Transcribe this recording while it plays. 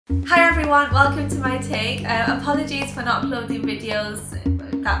Hi everyone, welcome to my take. Apologies for not uploading videos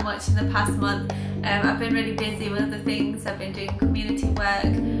that much in the past month. I've been really busy with other things. I've been doing community work,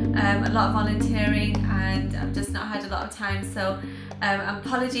 a lot of volunteering, and I've just not had a lot of time, so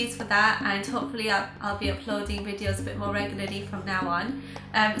apologies for that, and hopefully I'll be uploading videos a bit more regularly from now on.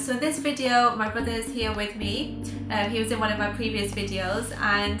 So in this video, my brother is here with me. He was in one of my previous videos,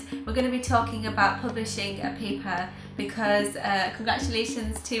 and we're going to be talking about publishing a paper because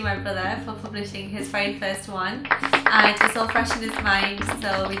congratulations to my brother for publishing his very first one, and it's all fresh in his mind,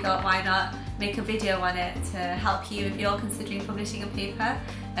 so we thought why not make a video on it to help you if you're considering publishing a paper.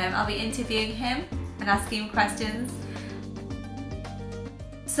 I'll be interviewing him and asking him questions.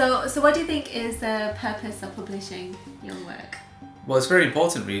 So what do you think is the purpose of publishing your work? Well, it's very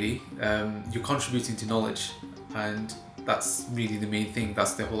important really. You're contributing to knowledge, and that's really the main thing.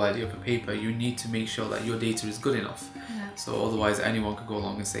 That's the whole idea of a paper. You need to make sure that your data is good enough. Yeah. So otherwise anyone could go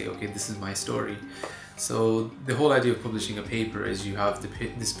along and say, okay, this is my story. So the whole idea of publishing a paper is you have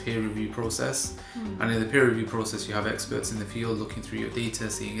this peer review process, and in the peer review process you have experts in the field looking through your data,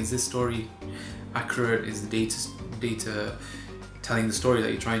 seeing is this story accurate, is the data telling the story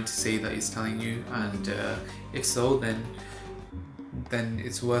that you're trying to say that it's telling you, and if so, then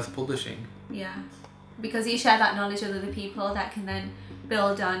it's worth publishing. Yeah, because you share that knowledge with other people that can then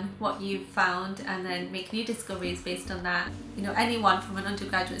build on what you've found and then make new discoveries based on that. You know, anyone from an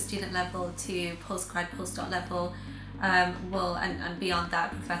undergraduate student level to postgrad, postdoc level will, and beyond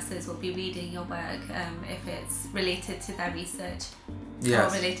that, professors will be reading your work if it's related to their research.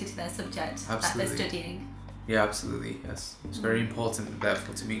 Yes. Or related to their subject. Absolutely. That they're studying. Yeah, absolutely, yes. It's very important,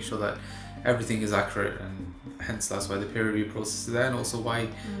 therefore, to make sure that everything is accurate, and hence that's why the peer review process is there, and also why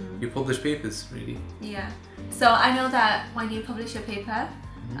you publish papers, really. Yeah. So I know that when you publish your paper,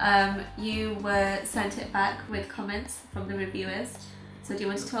 you were sent it back with comments from the reviewers. So do you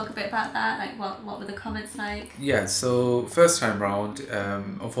want to talk a bit about that? Like what were the comments like? Yeah, so first time round,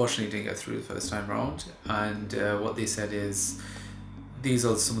 unfortunately didn't get through the first time round, and what they said is, these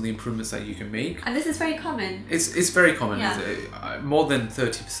are some of the improvements that you can make. And this is very common. It's very common. Yeah. More than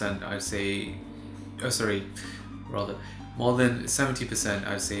 30%, I'd say, more than 70%,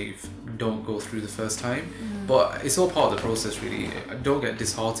 I'd say, don't go through the first time. But it's all part of the process, really. Don't get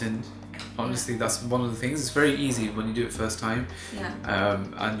disheartened. Honestly, that's one of the things. It's very easy when you do it first time,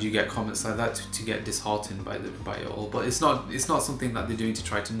 and you get comments like that to get disheartened by it all. But it's not something that they're doing to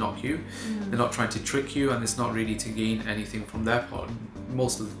try to knock you. They're not trying to trick you, and it's not really to gain anything from their part. In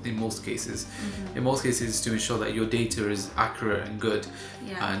most cases, it's to ensure that your data is accurate and good,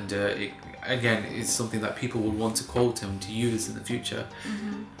 and again, it's something that people will want to quote and to use in the future.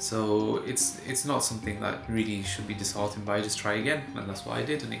 So it's not something that really should be disheartened by. Just try again, and that's what I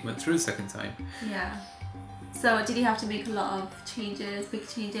did, and it went through the second time. Yeah. So did you have to make a lot of changes, big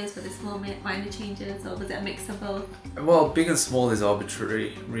changes, were there small, minor changes, or was it a mix of both? Well, big and small is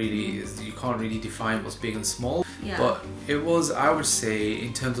arbitrary, really. You can't really define what's big and small. Yeah. But it was, I would say,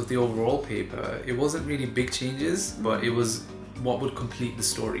 in terms of the overall paper, it wasn't really big changes, but it was what would complete the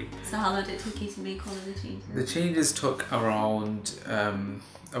story. So how long did it take you to make all of the changes? The changes took around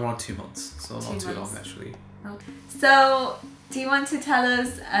 2 months, so not too long actually. Okay. So do you want to tell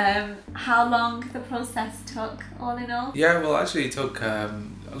us how long the process took, all in all? Yeah, well actually it took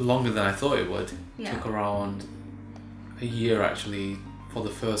longer than I thought it would. It took around a year actually for the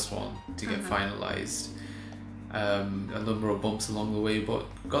first one to get finalised. A number of bumps along the way, but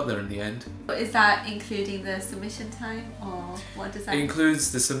got there in the end. Is that including the submission time, or what does that? It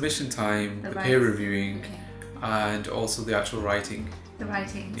includes the submission time, the peer reviewing, and also the actual writing. The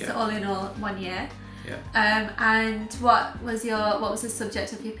writing. So all in all, 1 year. Yeah. And what was the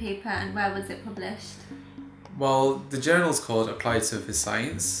subject of your paper, and where was it published? Well, the journal's called Applied Surface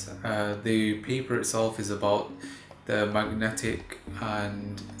Science. The paper itself is about the magnetic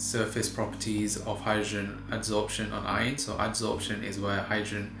and surface properties of hydrogen adsorption on iron. So adsorption is where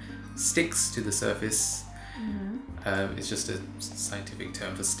hydrogen sticks to the surface. It's just a scientific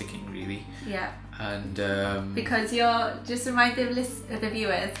term for sticking, really. Yeah. And because just remind the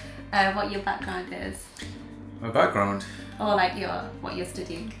viewers what your background is. My background? Or like what you're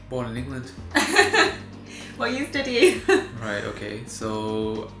studying. Born in England. What are you studying? Right, okay.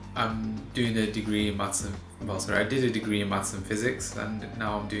 So I'm doing a degree in maths and I did a degree in maths and physics, and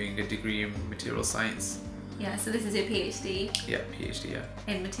now I'm doing a degree in material science. Yeah, so this is your PhD? Yeah, PhD, yeah.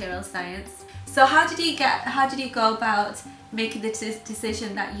 In material science. So how did you go about making the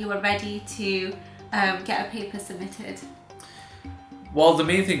decision that you were ready to get a paper submitted? Well, the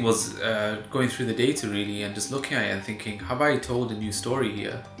main thing was going through the data really and just looking at it and thinking, have I told a new story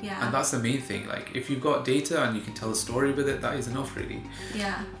here? Yeah. And that's the main thing. Like, if you've got data and you can tell a story with it, that is enough really.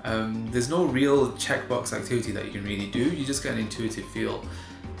 Yeah. There's no real checkbox activity that you can really do. You just get an intuitive feel.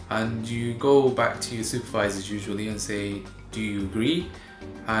 And you go back to your supervisors usually and say, do you agree?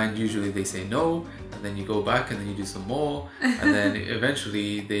 And usually they say no, and then you go back and then you do some more, and then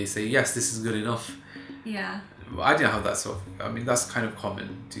eventually they say, yes, this is good enough. Yeah. I didn't have that sort of, I mean, that's kind of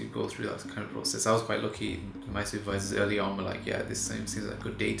common to go through that kind of process. I was quite lucky. My supervisors early on were like, yeah, this seems like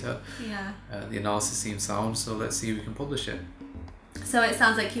good data. Yeah. The analysis seems sound, so let's see if we can publish it. So it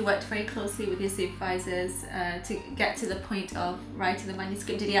sounds like you worked very closely with your supervisors to get to the point of writing the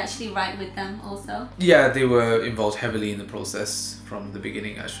manuscript. Did you actually write with them also? Yeah, they were involved heavily in the process from the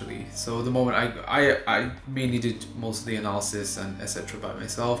beginning actually. So the moment I mainly did most of the analysis and etc. by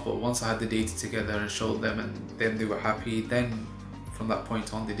myself, but once I had the data together and showed them and then they were happy, then from that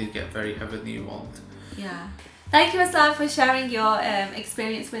point on they did get very heavily involved. Yeah. Thank you, Aslan, for sharing your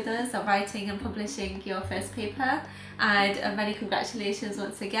experience with us of writing and publishing your first paper, and many congratulations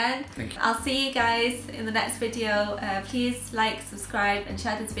once again. Thank you. I'll see you guys in the next video. Please like, subscribe and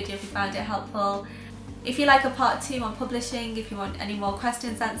share this video if you found it helpful. If you like a part 2 on publishing, if you want any more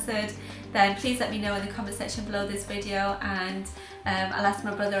questions answered, then please let me know in the comment section below this video, and I'll ask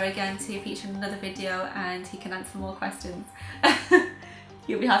my brother again to feature in another video and he can answer more questions.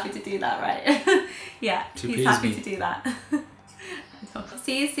 You'll be happy to do that, right? Yeah, he's happy to do that.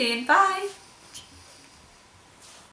 See you soon. Bye.